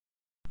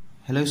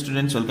Hello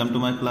students, welcome to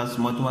my class.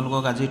 মই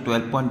তোমালোকক আজি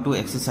 12.2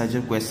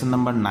 এক্সাৰসাইজৰ কোৱেশ্চন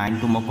নম্বৰ 9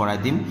 টো মই কৰাই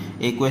দিম।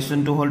 এই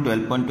কোৱেশ্চনটো হল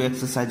 12.2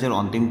 এক্সাৰসাইজৰ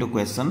অন্তিমটো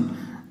কোৱেশ্চন।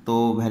 তো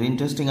ভেৰি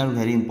ইন্টাৰেষ্টিং আৰু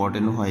ভেৰি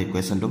ইম্পৰ্টেন্ট হয় এই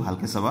কোৱেশ্চনটো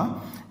ভালকে চাবা।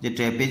 যে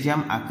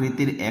ট্ৰেপেজিয়াম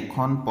আকৃতিৰ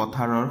এখন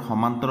পথাৰৰ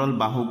সমান্তৰাল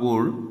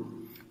বাহুবোৰ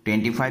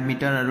 25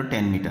 মিটাৰ আৰু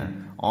 10 মিটাৰ।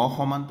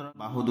 অসমান্তৰাল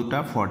বাহু দুটা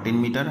 14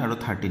 মিটাৰ আৰু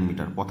 13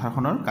 মিটাৰ।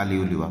 পথাৰখনৰ কালি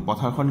উলিওৱা।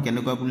 পথাৰখন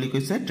কেনেকুৱা বুলি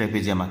কৈছে?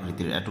 ট্ৰেপেজিয়াম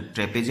আকৃতিৰ। এটো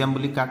ট্ৰেপেজিয়াম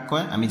বুলি কাক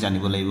কয় আমি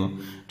জানিব লাগিব।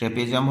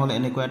 ট্ৰেপেজিয়াম হল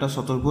এনেকুৱা এটা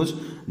চতুৰ্ভুজ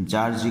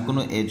যাৰ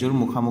যিকোনো এজোৰ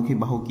মুখামুখি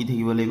বাহু কি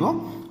থাকিব লাগিব?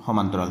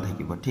 সমান্তৰাল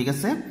থাকিব। ঠিক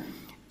আছে?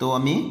 তো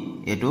আমি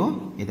এটো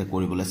এটা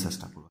কৰিবলৈ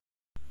চেষ্টা কৰো।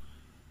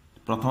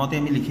 প্ৰথমতে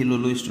আমি লিখি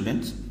ললো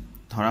স্টুডেন্টস।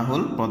 ধৰা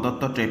হল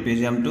প্ৰদত্ত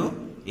ট্ৰেপেজিয়ামটো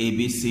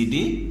ABCD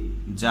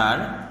যাৰ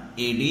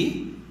AD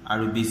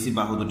আৰু BC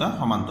বাহু দুটা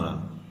সমান্তৰাল।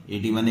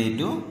 AD মানে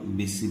এটো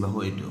BC বাহু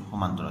এটো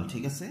সমান্তৰাল।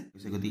 ঠিক আছে?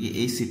 গতিকে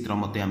এই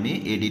চিত্ৰমতে আমি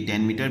AD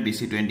 10 metre, BC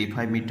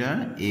 25 metre,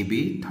 AB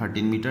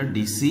 13 metre,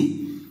 DC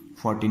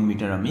 14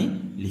 metre আমি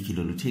লিখি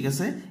ললো। ঠিক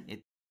আছে?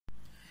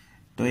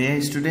 তো এই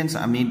স্টুডেন্টস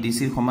আমি DC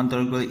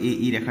সমান্তৰাল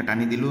AE ৰেখা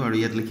টানি দিলো আৰু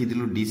ইয়াত লিখি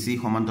দিলো DC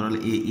সমান্তৰাল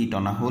AE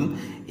টনা হল।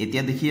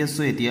 এতিয়া দেখি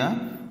আছো এতিয়া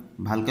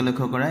ভালকে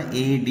লক্ষ্য কৰা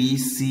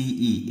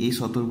ADCE এই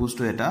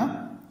চতুৰ্ভুজটো এটা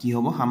কি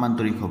হ'ব?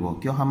 সমান্তৰিক হ'ব।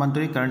 কিয়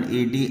সমান্তৰিক? কাৰণ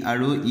AD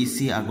আৰু EC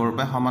আগৰ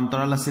পৰা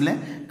সমান্তৰাল আছিলে।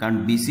 কাৰণ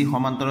BC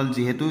সমান্তৰাল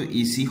যেহেতু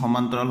EC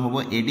সমান্তৰাল হ'ব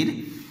AD ৰ।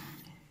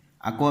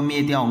 আকৌ আমি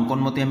এতিয়া অঙ্কন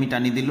মতে আমি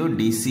টানি দিলো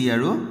DC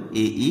আৰু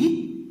AE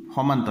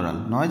সমান্তৰাল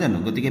নহয় জানো?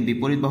 গতিকে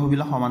বিপৰীত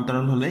বাহুবিলাক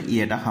সমান্তৰাল হলে ই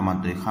এটা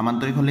সমান্তৰিক।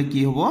 সমান্তৰিক হলে কি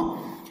হ'ব?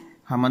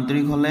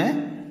 সমান্তৰিক হলে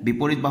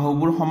বিপৰীত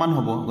বাহুবোৰ সমান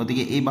হ'ব।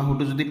 গতিকে এই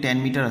বাহুটো যদি 10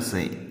 মিটাৰ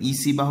আছে,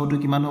 EC বাহুটো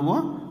কিমান হ'ব?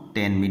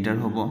 10 মিটাৰ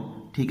হ'ব।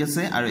 ঠিক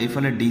আছে? আৰু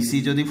এইফালে DC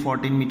যদি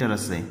 14 মিটাৰ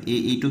আছে,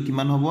 AE টো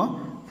কিমান হ'ব?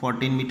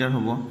 14 মিটাৰ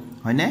হ'ব।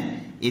 হয়নে?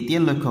 এতিয়া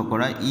লক্ষ্য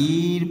কৰা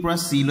ইৰ পৰা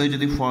C লৈ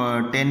যদি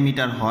 10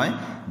 মিটাৰ হয়,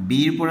 B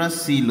ৰ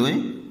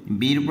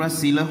পৰা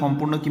C লৈ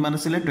সম্পূৰ্ণ কিমান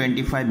আছিল?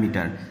 25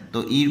 মিটাৰ। তো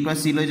ইৰ পৰা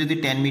C লৈ যদি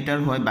 10 মিটাৰ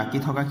হয়, বাকি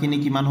থকাখিনি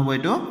কিমান হ'ব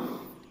এটো?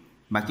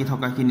 বাকি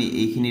থকাখিনি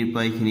এইখিনিৰ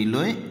পৰা এইখিনি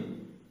লৈ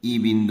ই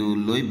বিন্দু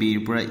লৈ B ৰ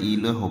পৰা E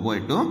লৈ হ'ব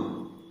এটো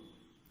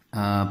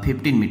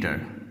 15 মিটাৰ।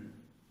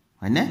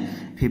 হয়নে?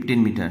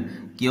 15 মিটাৰ।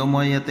 কিয়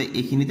মই ইয়াতে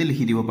এইখিনিতে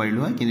লিখি দিব পাৰিলো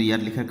হয়, কিন্তু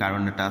ইয়াত লিখাৰ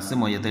কাৰণ এটা আছে।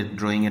 মই ইয়াতে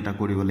ড্ৰয়িং এটা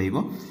কৰিব লাগিব।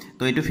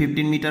 তো এটো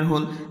 15 মিটাৰ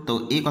হল। তো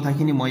এই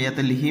কথাখিনি মই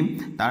ইয়াতে লিখিম।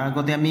 তাৰ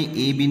আগতে আমি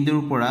এই বিন্দুৰ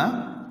পৰা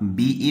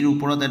BE ৰ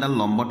ওপৰত এডাল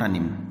লম্ব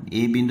টানিম।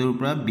 এই বিন্দুৰ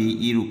পৰা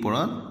BE ৰ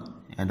ওপৰত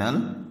এডাল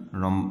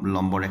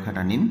লম্ব ৰেখা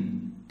টানিম।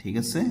 ঠিক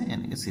আছে?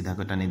 এনেকে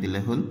সিধাকৈ টানি দিলে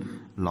হল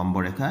লম্ব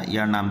ৰেখা।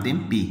 ইয়াৰ নাম দিম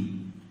P।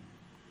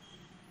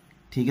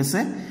 ঠিক আছে?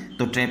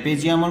 তো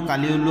ট্ৰেপেজিয়ামৰ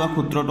কালি উলিওৱা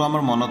সূত্ৰটো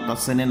আমাৰ মনত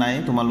আছে নে নাই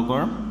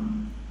তোমালোকৰ?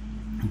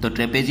 তো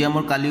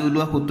ট্ৰেপেজিয়ামৰ কালি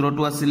উলিওৱা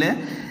সূত্ৰটো আছিলে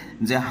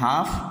যে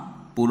হাফ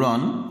পূৰণ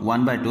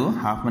 1/2,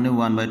 হাফ মানে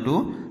 1/2,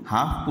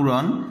 হাফ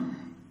পূৰণ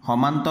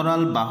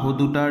সমান্তৰাল বাহু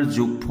দুটাৰ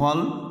যোগফল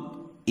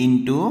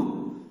ইনটু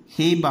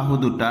সেই বাহু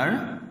দুটাৰ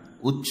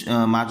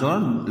মাজৰ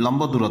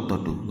লম্ব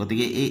দূৰত্বটো।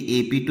 গতিকে এই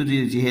AP টো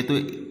যেহেতু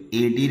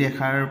AD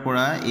ৰেখাৰ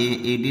পৰা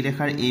AD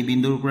ৰেখাৰ এই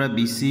বিন্দুৰ পৰা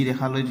BC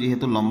ৰেখালৈ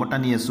যেহেতু লম্ব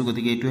টানি আছো,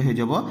 গতিকে এইটো হৈ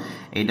যাব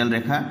এইডাল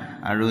ৰেখা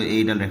আৰু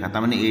এইডাল ৰেখা।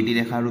 তাৰ মানে AD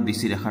ৰেখা আৰু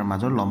BC ৰেখাৰ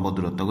মাজৰ লম্ব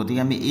দূৰত্ব।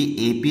 গতিকে আমি এই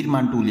AP ৰ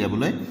মানটো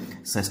উলিয়াবলৈ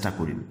চেষ্টা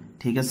কৰিম।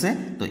 ঠিক আছে?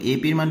 তো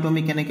AP ৰ মানটো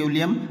আমি কেনেকৈ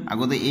উলিয়াম?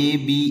 আগতে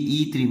ABE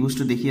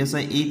ত্ৰিভুজটো দেখি আছে,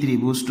 এই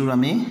ত্ৰিভুজটোৰ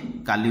আমি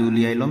কালি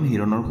উলিয়াই লম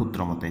হিৰনৰ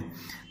সূত্ৰমতে।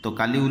 তো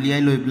কালি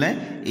উলিয়াই লৈ পেলাই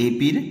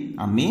AP ৰ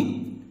আমি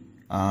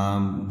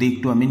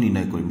দিকটো আমি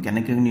নিৰ্ণয় কৰিম।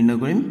 কেনেকৈ নিৰ্ণয়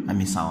কৰিম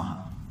আমি চাওঁ আহা।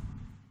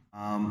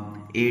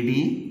 AD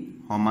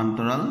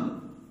সমান্তৰাল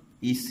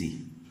EC,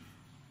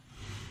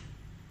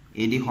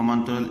 AD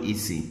সমান্তৰাল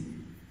EC,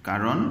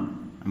 কাৰণ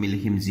আমি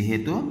লিখিম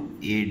যেহেতু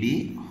AD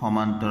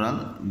সমান্তৰাল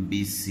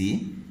BC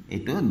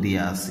এটো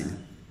দিয়া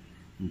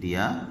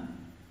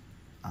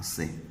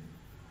আছে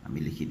আমি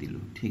লিখি দিলো।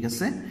 ঠিক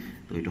আছে?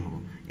 তো এটো হ'ব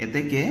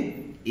এতেকে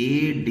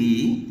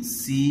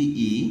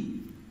ADCE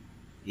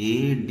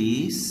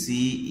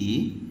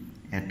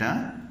এটা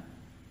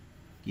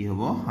কি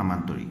হ'ব?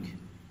 সমান্তৰিক।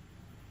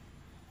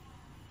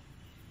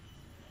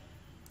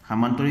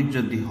 সমান্তৰিক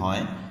যদি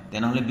হয়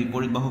তেনেহলে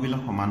বিপৰীত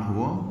বাহুবিলাক সমান হ'ব।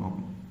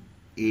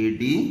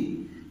 AD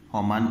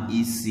সমান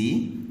EC,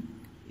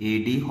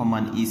 AD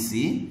সমান EC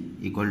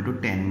ইকুয়াল টু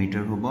 10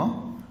 মিটাৰ হ'ব।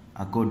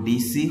 আকৌ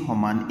DC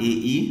সমান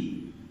AE,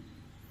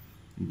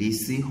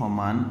 DC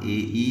সমান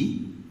AE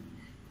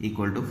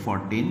ইকুয়াল টু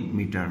 14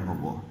 মিটাৰ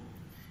হ'ব।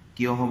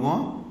 কিয় হ'ব?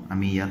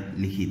 আমি ইয়াত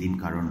লিখি দিম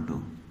কাৰণটো।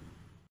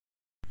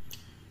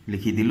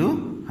 লিখি দিলো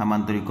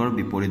সমান্তৰিকৰ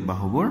বিপৰীত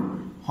বাহুবোৰ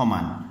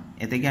সমান।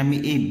 এতেকে আমি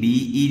এই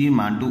BE ৰ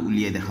মানটো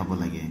উলিয়াই দেখাব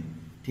লাগে।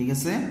 ঠিক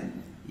আছে?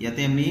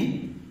 ইয়াতে আমি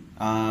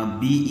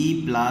BE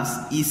প্লাস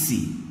EC,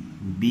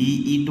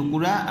 BE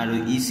টুকুৰা আৰু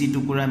EC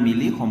টুকুৰা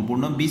মিলি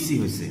সম্পূৰ্ণ BC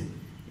হৈছে।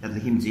 ইয়াত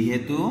লিখিম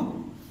যেহেতু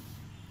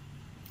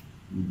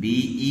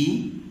BE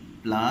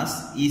প্লাস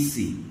EC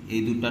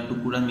এই দুটা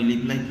টুকুৰা মিলি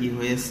পেলাই কি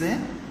হৈ আছে?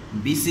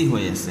 BC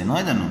হৈ আছে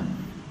নহয় জানো?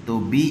 তো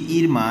BE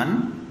ৰ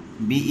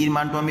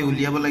মানটো আমি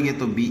উলিয়াব লাগে।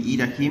 তো BE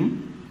ৰাখিম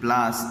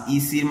প্লাস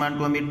EC ৰ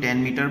মানটো আমি 10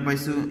 মিটাৰ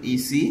পাইছো।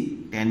 EC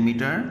 10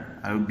 মিটাৰ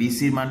আৰু BC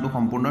ৰ মানটো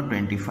সম্পূৰ্ণ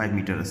 25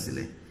 মিটাৰ আছিল।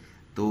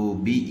 তো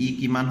BE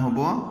কিমান হ'ব?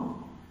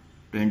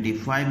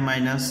 25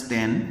 minus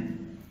 10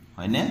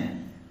 হয়নে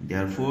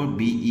therefore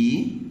BE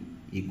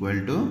equal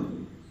to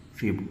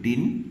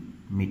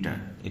 15 meter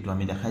এটো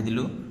আমি দেখাই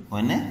দিলো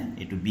হয়নে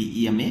এটো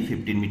BE আমি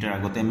 15 মিটার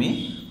আগতে আমি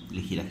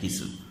লিখি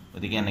ৰাখিছো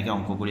গতিকে এনেকে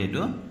অংক কৰি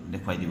এটো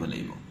দেখাই দিব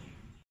লাগিব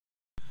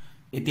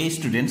এতিয়া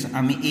স্টুডেন্টস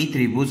আমি এই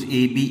ত্ৰিভুজ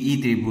ABE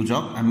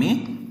ত্ৰিভুজক আমি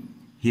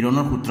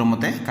হিৰনৰ সূত্ৰ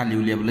মতে কালি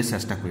উলিয়াবলৈ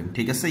চেষ্টা কৰিম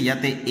ঠিক আছে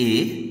ইয়াতে A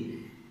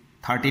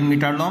 13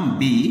 মিটাৰ লম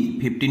B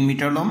 15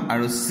 মিটাৰ লম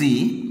আৰু C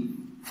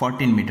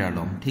 14 মিটাৰ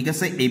লম ঠিক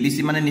আছে ABC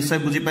মানে নিশ্চয়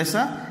বুজি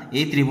পাইছা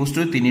এই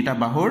ত্ৰিভুজটোৰ তিনিটা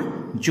বাহুৰ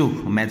যোগ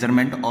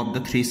measurement of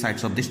the three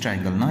sides of this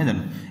triangle নহয়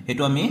জানো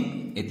এটো আমি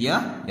এতিয়া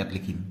ইয়াত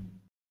লিখিম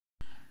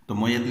তো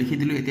মই ইয়াত লিখি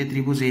দিলো এতিয়া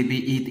ত্ৰিভুজ ABE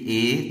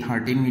A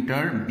 13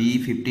 metre B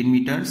 15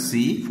 metre C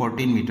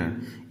 14 metre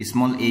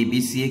small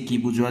ABC এ কি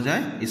বুজোৱা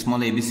যায়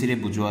স্মল ABC ৰে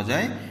বুজোৱা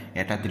যায়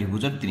এটা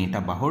ত্ৰিভুজৰ তিনিটা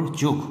বাহুৰ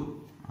যোগ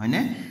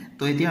হয়নে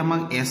তো এতিয়া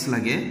আমাক S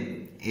লাগে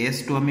S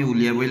তো আমি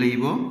উলিয়াবই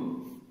লাগিব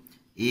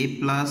A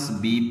plus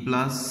B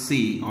plus C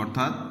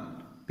অর্থাৎ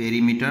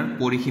পেরিমিটার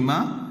পরিসীমা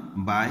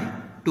বাই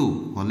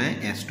 2 হলে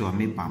S তো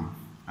আমি পাম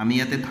আমি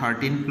ইয়াতে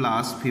 13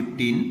 plus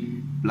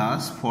 15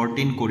 plus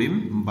 14 করিম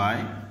বাই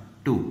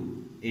 2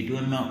 এটো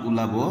আমি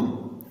উলাব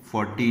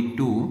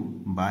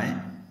 42 বাই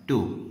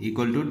 2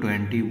 ইকুয়াল টু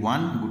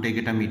 21 গুটে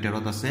কেটা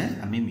মিটারত আছে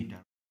আমি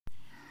মিটার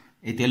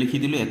এতিয়া লিখি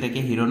দিলো এটাকে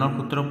হিৰনৰ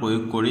সূত্ৰ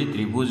প্ৰয়োগ কৰি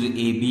ত্ৰিভুজ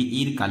ABE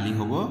এৰ কালি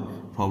হ'ব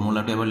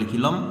ফৰ্মুলাটো এবাৰ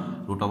লিখিলম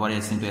root over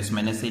s into s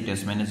minus a to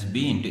s minus b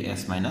into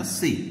s minus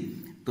c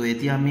তো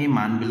এতিয়া আমি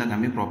মান বিলাক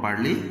আমি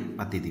প্রপারলি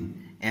পাতি দিম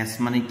s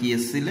মানে কি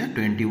আছিল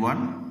 21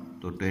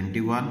 তো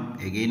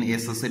 21 again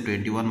s আছে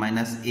 21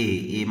 minus a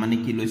মানে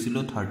কি লৈছিল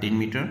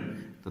 13 মিটার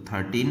তো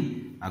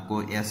 13 আকৌ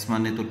s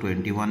মানে তো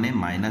 21 এ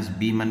minus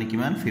b মানে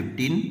কিমান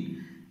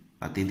 15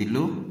 পাতি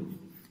দিলো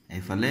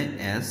এফালে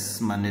s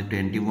মানে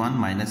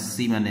 21 minus c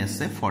মানে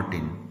আছে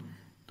 14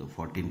 তো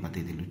 14 পাতি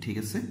দিলো ঠিক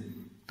আছে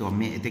তো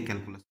আমি এতে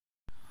ক্যালকুলাস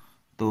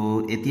তো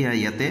এতিয়া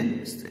ইয়াতে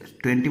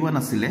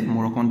 21 আছিল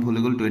মোৰ অকন ভুল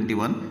গল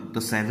 21 তো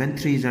 7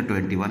 3 is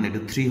 21 এটো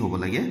 3 হ'ব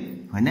লাগে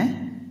হয়নে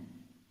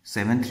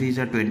 7 3 is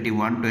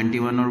 21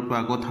 21 ৰ পৰা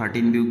আকৌ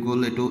 13 বিয়োগ গল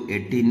এটো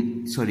 18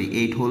 সৰি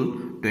 8 হল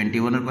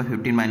 21 ৰ পৰা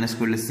 15 মাইনাস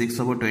কৰিলে 6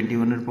 হ'ব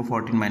 21 ৰ পৰা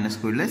 14 মাইনাস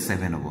কৰিলে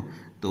 7 হ'ব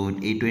তো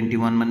এই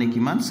 21 মানে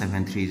কিমান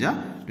 7 3 is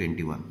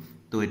 21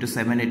 তো এটো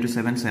 7 এটো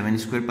 7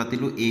 7 স্কয়ার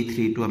পাতিলো a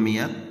 3 টু আমি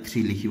ইয়াত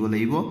 3 লিখিব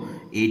লাগিব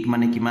 8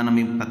 মানে কিমান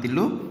আমি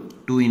পাতিলো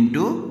 2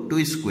 into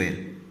 2 স্কয়ার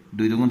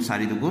 2 দুগুণ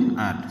 4 দুগুণ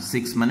 8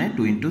 6 মানে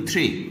 2 into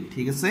 3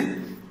 ঠিক আছে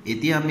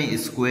এতিয়া আমি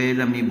স্কয়ার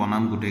আমি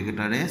বনাম গুটে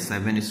কেটাৰে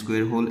 7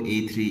 স্কয়াৰ হল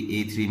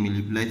a3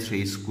 মিলিপ্লাই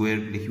 3 স্কয়াৰ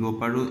লিখিব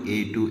পাৰো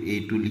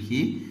a2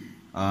 লিখি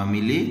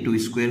মিলি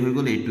 2 স্কয়াৰ হৈ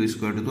গল a2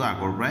 স্কয়াৰ তো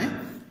আগৰ পৰাই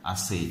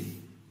আছে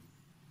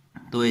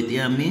তো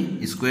এতিয়া আমি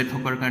স্কয়াৰ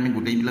থকাৰ কাৰণে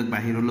গুটেই বিলাক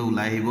বাহিৰলৈ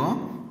ওলাই আহিব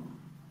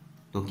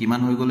তো কিমান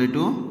হৈ গল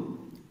এটো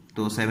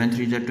তো 7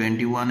 3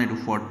 21 এটো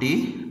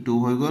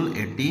 42 হৈ গল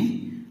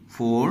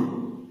 84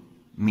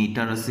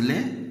 মিটার আসলে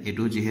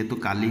এটো যেহেতু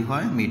কালি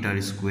হয় মিটার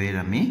স্কয়ার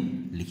আমি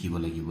লিখিব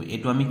লাগিব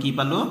এটো আমি কি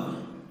পালো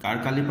কার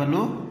কালি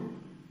পালো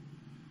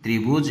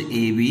ত্রিভুজ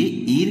ABE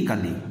এর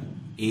কালি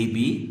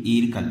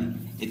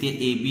এতিয়া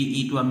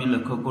ABE তো আমি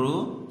লক্ষ্য কৰো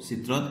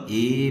চিত্ৰত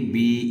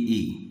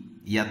ABE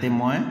ইয়াতে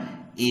মই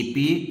AP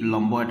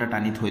লম্ব এটা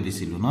টানি থৈ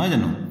দিছিলো নহয়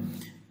জানো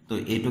তো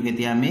এটো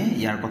কেতিয়া আমি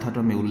ইয়াৰ কথাটো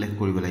আমি উল্লেখ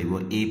কৰিব লাগিব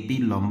AP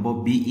লম্ব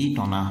BE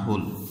টনা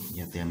হল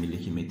ইয়াতে আমি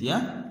লিখিম এতিয়া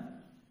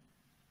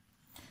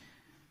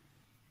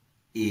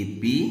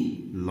AP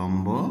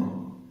লম্ব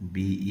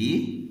BE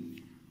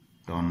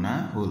টনা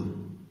হল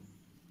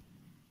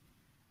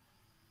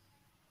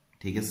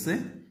ঠিক আছে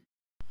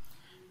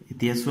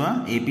এতিয়া সোয়া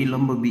AP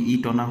লম্ব BE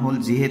টনা হল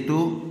যেহেতু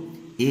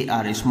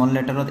AR স্মল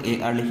লেটারত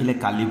AR লিখিলে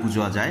কালি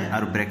বুজোৱা যায়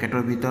আৰু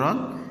ব্ৰ্যাকেটৰ ভিতৰত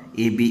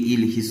ABE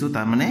লিখিছো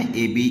তাৰ মানে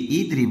ABE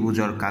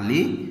ত্ৰিভুজৰ কালি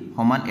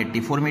সমান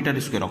 84 মিটার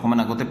স্কয়ার অকমান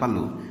আগতে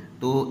পালো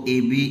তো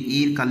ABE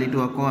এর কালিটো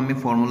আকৌ আমি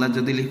ফর্মুলা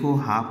যদি লিখো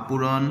হাফ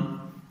পূরণ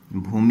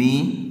ভূমি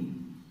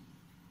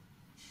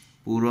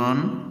পূরণ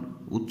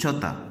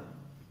উচ্চতা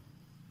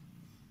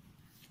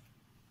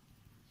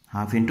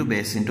half into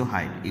base into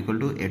height equal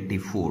to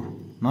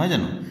 84 নহয়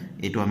জানো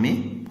এটো আমি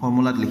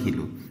ফর্মুলাত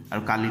লিখিলো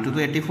আৰু কালিটো তো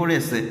 84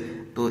 আছে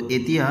তো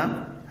এতিয়া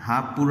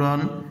হাফ পূৰণ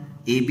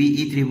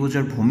ABE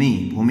ত্ৰিভুজৰ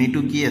ভূমিটো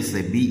কি আছে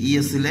BE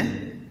আছিলে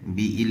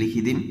BE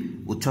লিখি দিম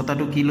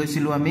উচ্চতাটো কি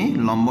লৈছিলো আমি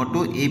লম্বটো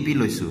AP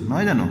লৈছো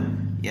নহয় জানো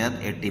ইয়াত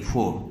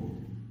 84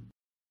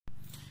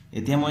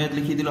 এতিয়া মই ইয়াত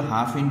লিখি দিলো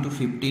half into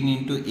 15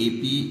 into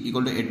AP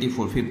equal to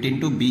 84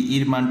 15 two BE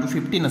এর মানটো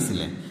 15 আছিল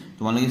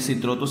তোমালোকে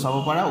চিত্ৰটো চাব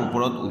পাৰা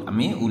ওপৰত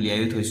আমি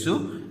উলিয়াই থৈছো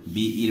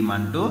BE এৰ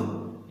মানটো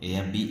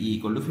এয়া BE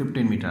ইকুয়াল টু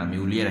 15 মিটাৰ আমি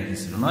উলিয়াই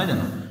ৰাখিছিলো নহয়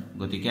জানো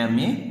গতিকে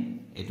আমি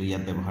এটো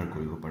ইয়াত ব্যৱহাৰ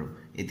কৰিব পাৰো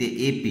এতে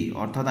AP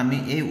অৰ্থাৎ আমি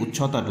এই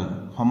উচ্চতাটো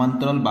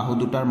সমান্তৰাল বাহু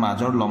দুটাৰ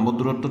মাজৰ লম্ব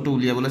দূৰত্বটো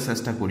উলিয়াবলৈ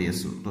চেষ্টা কৰি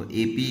আছো তো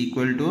AP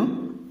ইকুয়াল টু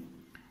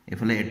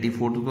এফালে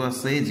 84 টো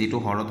আছে যেটো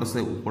হৰত আছে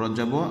ওপৰত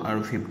যাব আৰু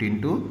 15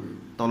 টো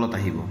তলত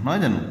আহিব নহয়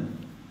জানো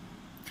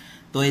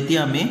তো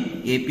এতিয়া আমি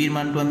AP এর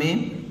মানটো আমি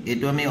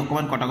এটো আমি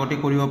অকমান কটাকটি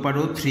কৰিব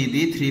পাৰো 3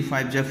 দি 3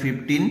 5 যা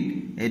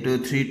 15 এটো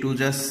 3 2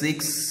 যা 6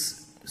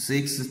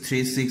 6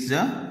 3 6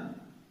 যা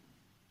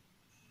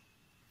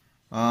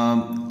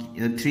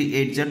 3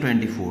 8 जा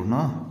 24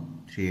 no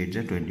 3 8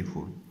 जा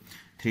 24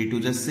 3 2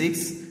 जा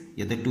 6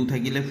 ইয়াতে 2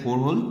 থাকিলে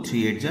 4 হল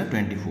 3 8 जा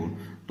 24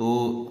 তো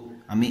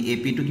আমি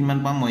AP টু কিমান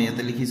পাম মই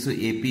ইয়াতে লিখিছো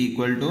AP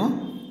ইকুয়াল টু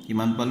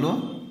কিমান পালো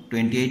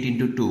 28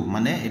 into 2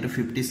 মানে এটো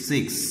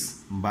 56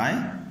 by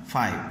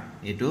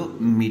 5 এটো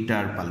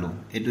মিটার পালো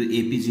এটো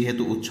AP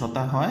যেহেতু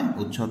উচ্চতা হয়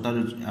উচ্চতার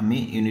আমি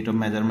ইউনিট অফ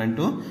মেজারমেন্ট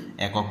তো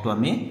একক তো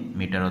আমি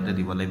মিটারতে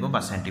দিব লাগিব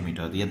বা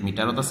সেন্টিমিটার ইয়াত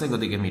মিটারত আছে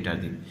গতিকে মিটার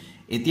দিম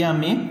এতিয়া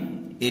আমি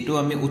এটো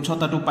আমি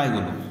উচ্চতাটো পাই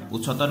গলো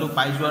উচ্চতাটো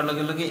পাই যোৱাৰ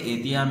লগে লগে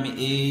এতিয়া আমি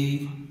এই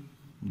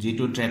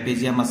যেটো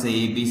ট্ৰেপেজিয়াম আছে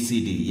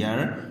ABCD ইয়াৰ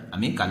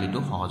আমি কালিটো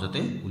সহজতে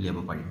উলিয়াব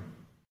পাৰিম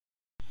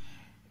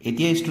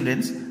এতিয়া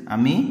স্টুডেন্টস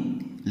আমি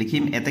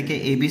লিখিম এটাকে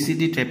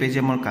ABCD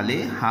ট্ৰেপেজিয়ামৰ কালি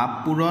হাফ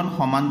পূৰণ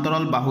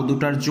সমান্তৰাল বাহু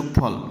দুটাৰ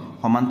যোগফল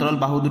সমান্তৰাল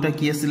বাহু দুটা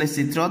কি আছিল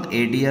চিত্ৰত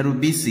AD আৰু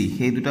BC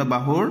সেই দুটা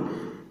বাহুৰ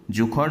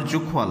জোখৰ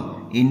যোগফল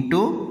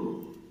ইনটু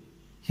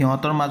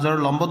হিহঁতৰ মাজৰ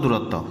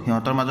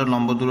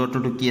লম্ব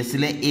দূৰত্বটো কি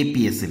আছিল AP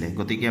আছিল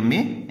গতিকে আমি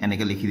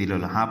এনেকৈ লিখি দিলো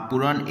হাফ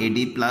পূৰণ AD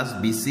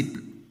 + BC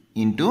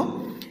ইনটু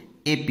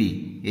AP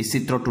এই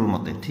চিত্ৰটোৰ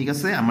মতে ঠিক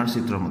আছে আমাৰ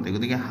চিত্ৰৰ মতে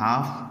গতিকে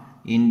হাফ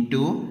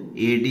ইনটু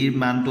AD ৰ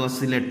মানটো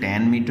আছিল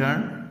 10 মিটাৰ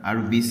আৰু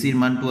BC ৰ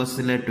মানটো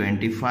আছিল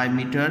 25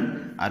 মিটাৰ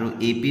আৰু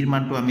AP ৰ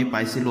মানটো আমি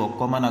পাইছিলো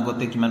অকমান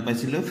আগতে কিমান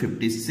পাইছিলো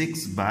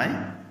 56 by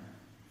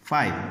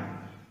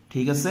 5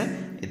 ঠিক আছে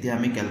এতিয়া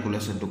আমি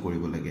ক্যালকুলেশনটো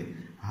কৰিব লাগে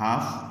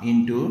হাফ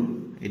ইনটু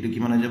এটো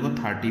কিমান হৈ যাব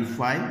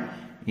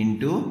 35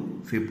 ইনটু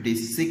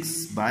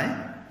 56 by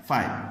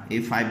 5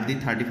 এই 5 দি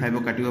 35 ক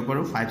কাটিব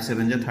পাৰো 5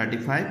 7 যা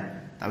 35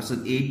 তাৰপিছত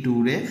এই 2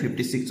 ৰে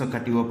 56 ক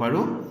কাটিব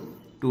পাৰো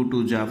 2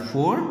 2 যা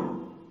 4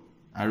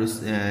 আৰু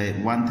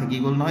 1 থাকি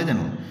গল নহয়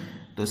জানো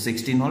তো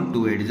 16 হল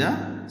 2 8 যা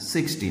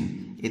 16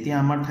 এতিয়া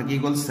আমাৰ থাকি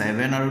গল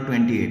 7 আৰু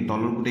 28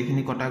 তলৰ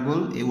গুটেখিনি কটা গল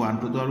এই 1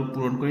 টো আৰু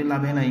পূৰণ কৰি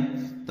লাভে নাই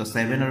তো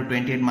 7 আৰু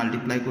 28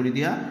 মাল্টিপ্লাই কৰি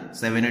দিয়া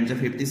 7 8 যা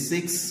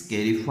 56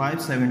 ক্যাৰি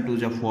 5 7 2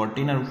 যা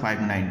 14 আৰু 5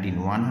 19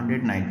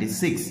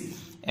 196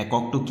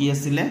 এককটো কি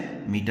আছিল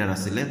মিটাৰ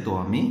আছিল তো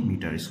আমি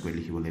মিটাৰ স্কয়াৰ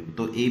লিখিব লাগিব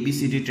তো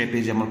ABCD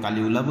ট্ৰেপেজিয়ামৰ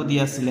কালি উলাব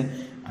দিয়া আছিল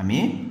আমি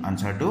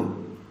আনসাৰটো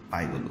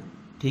পাই গলো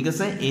ঠিক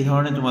আছে এই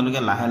ধৰণে তোমালোকে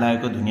লাহে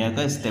লাহেকৈ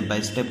ধুনিয়াকৈ স্টেপ বাই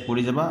স্টেপ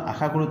কৰি যাবা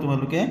আশা কৰো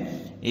তোমালোকে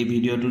এই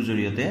ভিডিওটোৰ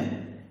জৰিয়তে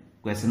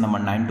কোৱেশ্চন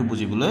নম্বৰ 9 টো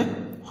বুজিবলৈ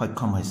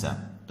সক্ষম হৈছা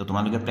তো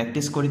তোমালোকে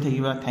প্ৰেক্টিস কৰি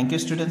থাকিবা thank U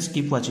students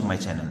keep watching my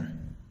channel